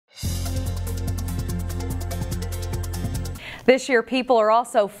This year, people are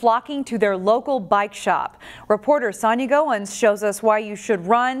also flocking to their local bike shop. Reporter Sonia Goins shows us why you should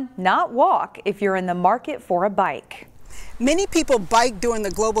run, not walk, if you're in the market for a bike. Many people bike during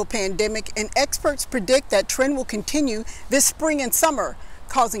the global pandemic, and experts predict that trend will continue this spring and summer,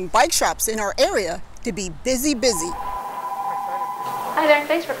 causing bike shops in our area to be busy. Hi there,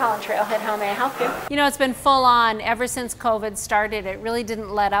 thanks for calling Trailhead. How may I help you? You know, it's been full on ever since COVID started. It really didn't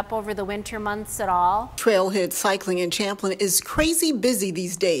let up over the winter months at all. Trailhead Cycling in Champlin is crazy busy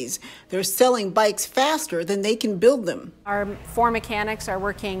these days. They're selling bikes faster than they can build them. Our 4 mechanics are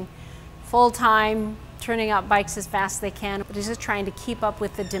working full-time, turning out bikes as fast as they can. We're just trying to keep up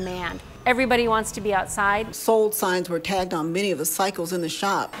with the demand. Everybody wants to be outside. Sold signs were tagged on many of the cycles in the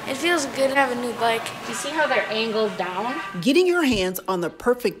shop. It feels good to have a new bike. Do you see how they're angled down? Getting your hands on the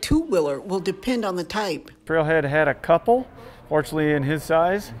perfect two-wheeler will depend on the type. Trailhead had a couple, fortunately in his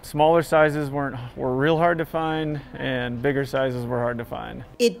size. Smaller sizes were real hard to find, and bigger sizes were hard to find.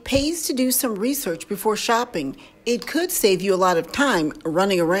 It pays to do some research before shopping. It could save you a lot of time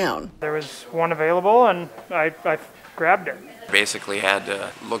running around. There was one available and I grabbed it. Basically had to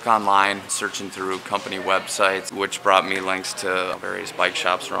look online, searching through company websites, which brought me links to various bike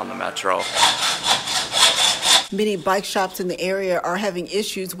shops around the metro. Many bike shops in the area are having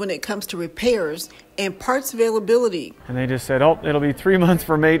issues when it comes to repairs and parts availability. And they just said, oh, it'll be 3 months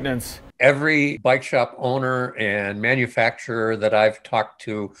for maintenance. Every bike shop owner and manufacturer that I've talked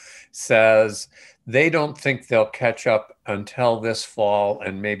to says they don't think they'll catch up until this fall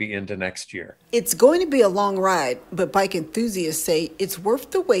and maybe into next year. It's going to be a long ride, but bike enthusiasts say it's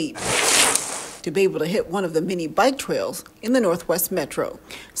worth the wait to be able to hit one of the many bike trails in the Northwest Metro.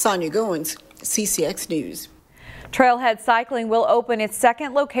 Sonia Goins, CCX News. Trailhead Cycling will open its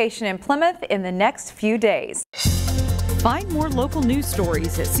second location in Plymouth in the next few days. Find more local news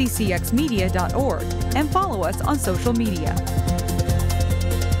stories at ccxmedia.org and follow us on social media.